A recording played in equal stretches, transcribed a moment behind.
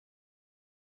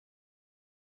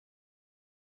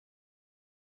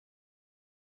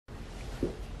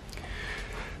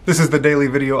This is the daily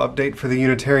video update for the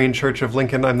Unitarian Church of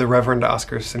Lincoln. I'm the Reverend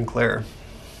Oscar Sinclair.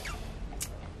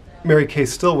 Mary Kay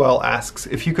Stillwell asks,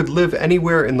 if you could live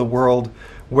anywhere in the world,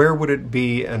 where would it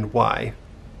be and why?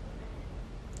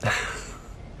 This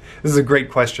is a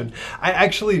great question. I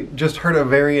actually just heard a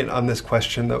variant on this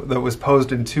question that was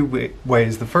posed in two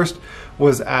ways. The first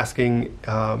was asking,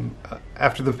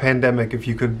 after the pandemic, if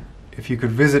you could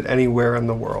visit anywhere in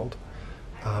the world,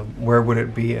 where would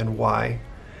it be and why?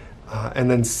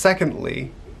 And then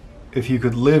secondly, if you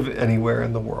could live anywhere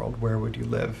in the world, where would you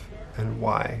live and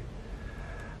why?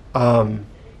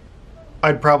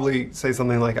 I'd probably say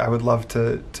something like I would love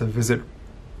to visit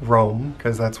Rome,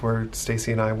 because that's where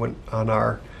Stacy and I went on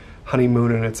our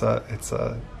honeymoon, and it's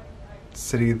a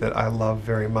city that I love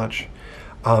very much.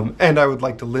 And I would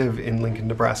like to live in Lincoln,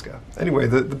 Nebraska. Anyway,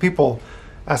 the people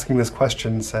asking this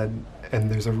question said, and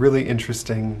there's a really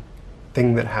interesting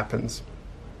thing that happens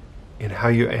in how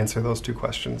you answer those two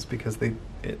questions, because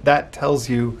that tells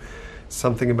you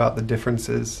something about the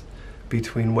differences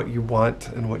between what you want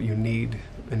and what you need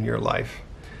in your life.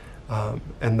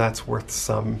 And that's worth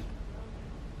some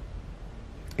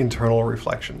internal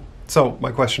reflection. So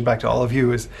my question back to all of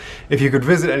you is, if you could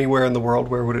visit anywhere in the world,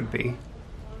 where would it be?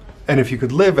 And if you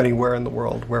could live anywhere in the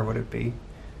world, where would it be?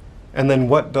 And then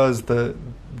what does the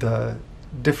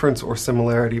difference or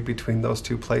similarity between those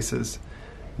two places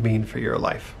mean for your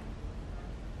life?